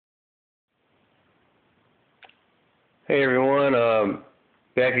Hey everyone,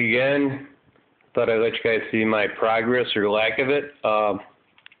 back again. Thought I'd let you guys see my progress or lack of it.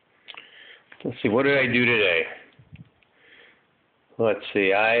 Let's see, what did I do today? Let's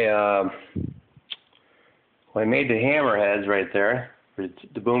see, I made the hammerheads right there for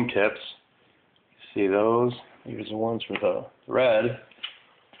the boom tips. See those? Here's the ones for the red.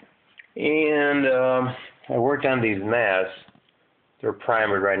 And I worked on these masts. They're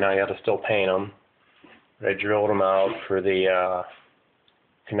primered right now. You have to still paint them. I drilled them out for the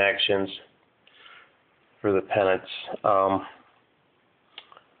connections for the pennants.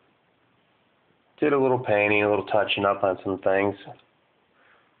 Did a little painting, a little touching up on some things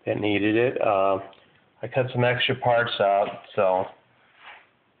that needed it. I cut some extra parts out, so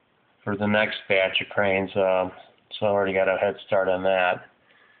for the next batch of cranes, so I already got a head start on that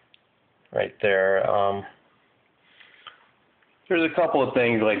right there. There's a couple of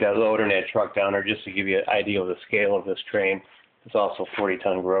things like that loader and that truck down there just to give you an idea of the scale of this crane. It's also a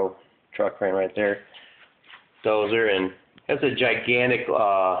 40-ton grow truck crane right there. Dozer, and that's a gigantic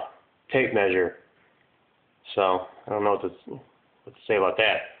tape measure. So I don't know what to say about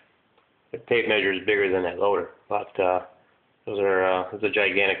that. The tape measure is bigger than that loader, but it's a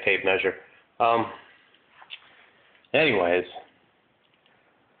gigantic tape measure. Anyways,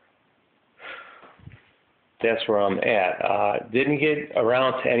 that's where I'm at. Didn't get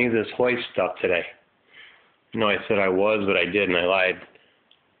around to any of this hoist stuff today. No, I said I was, but I didn't. I lied.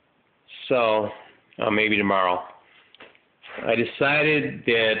 So maybe tomorrow. I decided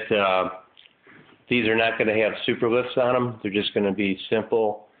that these are not going to have superlifts on them. They're just going to be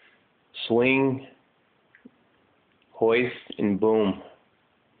simple swing, hoist, and boom.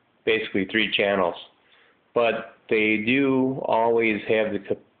 Basically 3 channels. But they do always have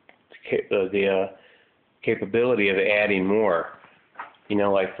the capability of adding more. You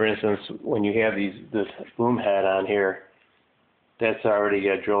know, like for instance, when you have this boom head on here, that's already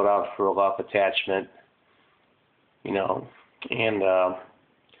drilled out for a luff attachment. You know, and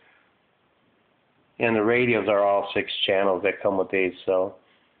the radios are all 6 channels that come with these, so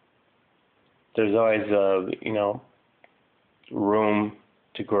there's always you know, room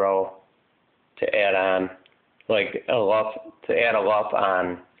to grow, to add on, like a luff, to add a luff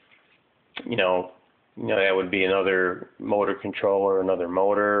on. You know, that would be another motor controller, another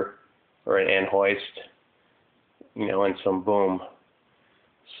motor, or an end hoist, you know, and some boom.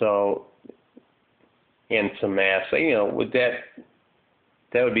 So, and some mast. So, you know, with that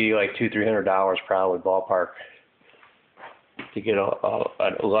would be like $200-300 probably, ballpark, to get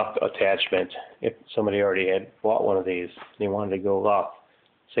a luff attachment if somebody already had bought one of these and they wanted to go luff.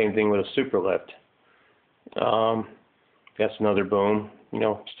 Same thing with a superlift. That's another boom, you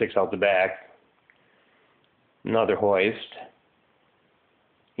know, sticks out the back. Another hoist,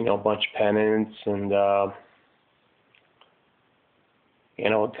 you know, a bunch of pennants, and you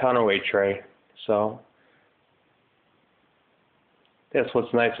know, a counterweight tray. So that's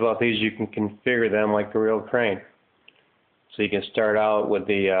what's nice about these. You can configure them like a real crane. So you can start out with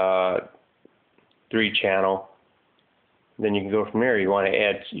the 3-channel. Then you can go from there. You want to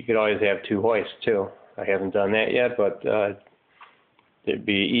add. You could always have 2 hoists too. I haven't done that yet, but it'd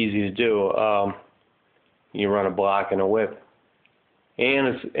be easy to do. You run a block and a whip,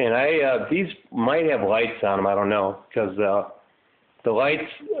 and these might have lights on them. I don't know, because the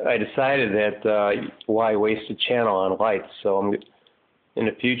lights. I decided that why waste a channel on lights? So in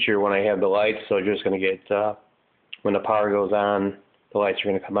the future, when I have the lights, so they're just going to get when the power goes on, the lights are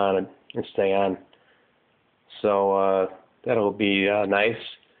going to come on and stay on. So that'll be nice,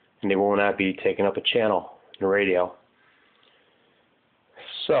 and they will not be taking up a channel in the radio.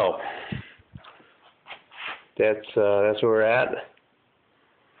 So that's where we're at,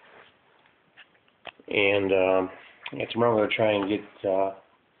 and tomorrow I'm going to try and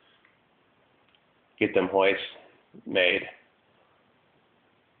get them hoists made,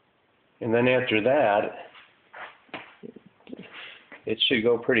 and then after that, it should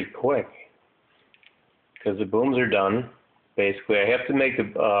go pretty quick because the booms are done. Basically, I have to make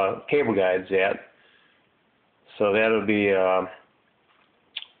the cable guides yet, so that'll be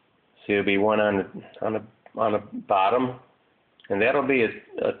it'll be one on the bottom, and that'll be a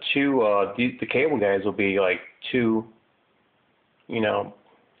 2. The cable guides will be like 2, you know,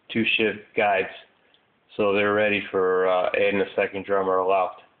 2-shift guides, so they're ready for adding a second drum or a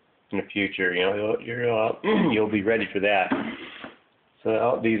loft in the future. You know, you'll be ready for that.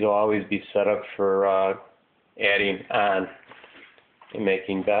 So these will always be set up for adding on and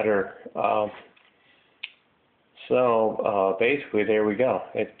making better. So basically, there we go.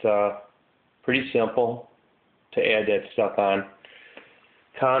 It's pretty simple to add that stuff on.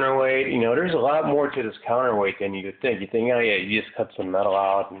 counterweight, you know, there's a lot more to this counterweight than you would think. You think, oh yeah, you just cut some metal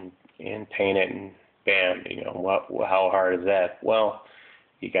out and paint it and bam, you know, how hard is that? Well,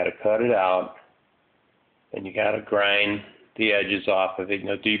 you got to cut it out and you got to grind the edges off of it, you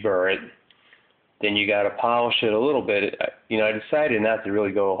know, deburr it. Then you got to polish it a little bit. You know, I decided not to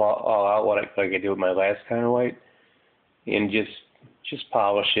really go all out like I did with my last counterweight, and just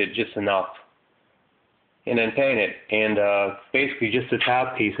polish it just enough. And then paint it, and basically just the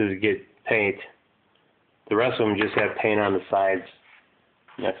top pieces get paint. The rest of them just have paint on the sides.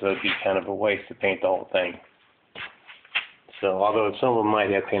 You know, so it'd be kind of a waste to paint the whole thing. So, although some of them might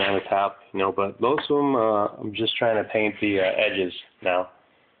have paint on the top, you know, but most of them, I'm just trying to paint the edges now.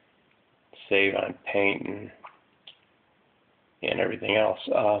 Save on paint and everything else.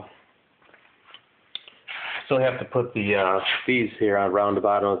 Still have to put the these here around the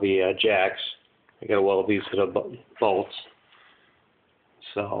bottom of the jacks. I got to weld these to the bolts.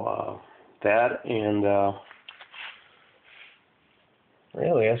 So that, and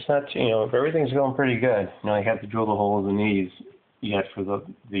really that's not, you know, everything's going pretty good. You know, I have to drill the holes in these yet for the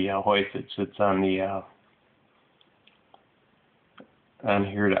hoist that sits on the on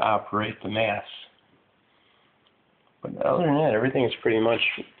here to operate the mast. But other than that, everything is pretty much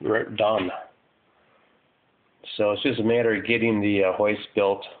done. So it's just a matter of getting the hoist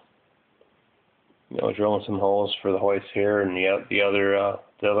built. You know, drilling some holes for the hoist here, and the other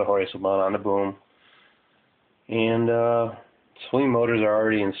hoist will mount on the boom. And swing motors are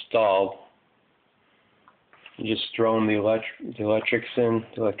already installed. You just throw in the electronics in,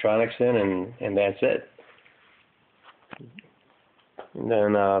 and that's it. And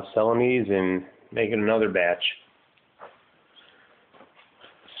then selling these and making another batch.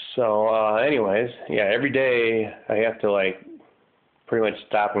 So anyways, yeah, every day I have to like pretty much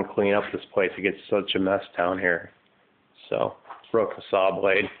stop and clean up this place. It gets such a mess down here. So broke a saw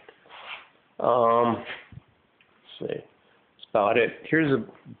blade. Let's see, that's about it.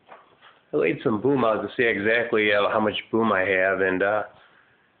 I laid some boom out to see exactly how much boom I have, and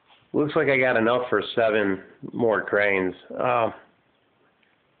looks like I got enough for 7 more cranes.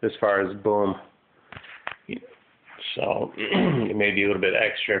 As far as boom, so maybe a little bit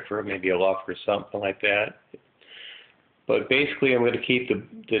extra for maybe a luff or something like that. But basically, I'm going to keep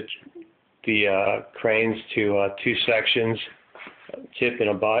the cranes to 2 sections, tip and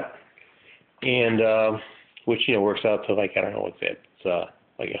a butt, and which, you know, works out to like, I don't know what's it. It's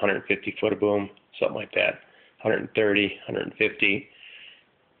like 150 foot of boom, something like that, 130, 150.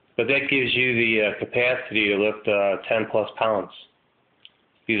 But that gives you the capacity to lift 10 plus pounds.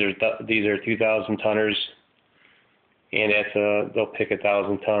 These are 2,000 tonners, and that's they'll pick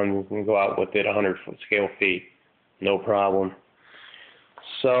 1,000 tons and go out with it 100 foot scale feet, no problem.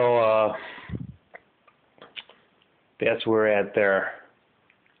 So that's where we're at there.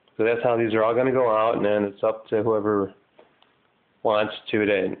 So that's how these are all going to go out, and then it's up to whoever wants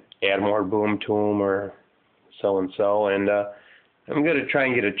to add more boom to them or so and so. And I'm going to try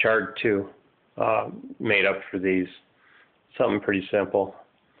and get a chart too made up for these. Something pretty simple.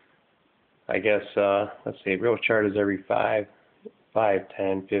 I guess, let's see, real chart is every 5,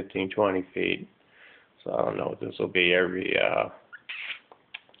 10, 15, 20 feet. So I don't know what this will be every, I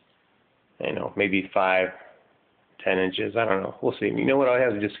know, maybe 5, 10 inches. I don't know. We'll see. You know what? I'll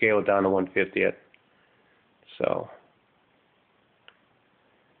have to just scale it down to 1/50th. So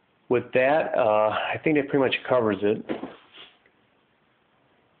with that, I think that pretty much covers it.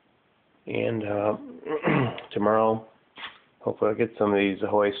 And tomorrow, hopefully I'll get some of these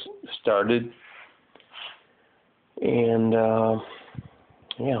hoists started. And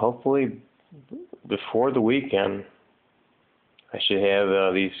yeah, hopefully before the weekend, I should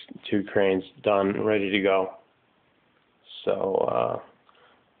have these 2 cranes done, ready to go. So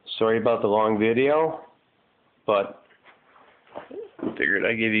sorry about the long video, but I figured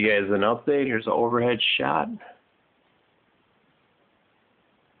I'd give you guys an update. Here's an overhead shot.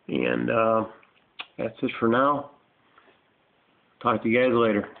 And that's it for now. Talk to you guys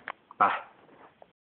later. Bye.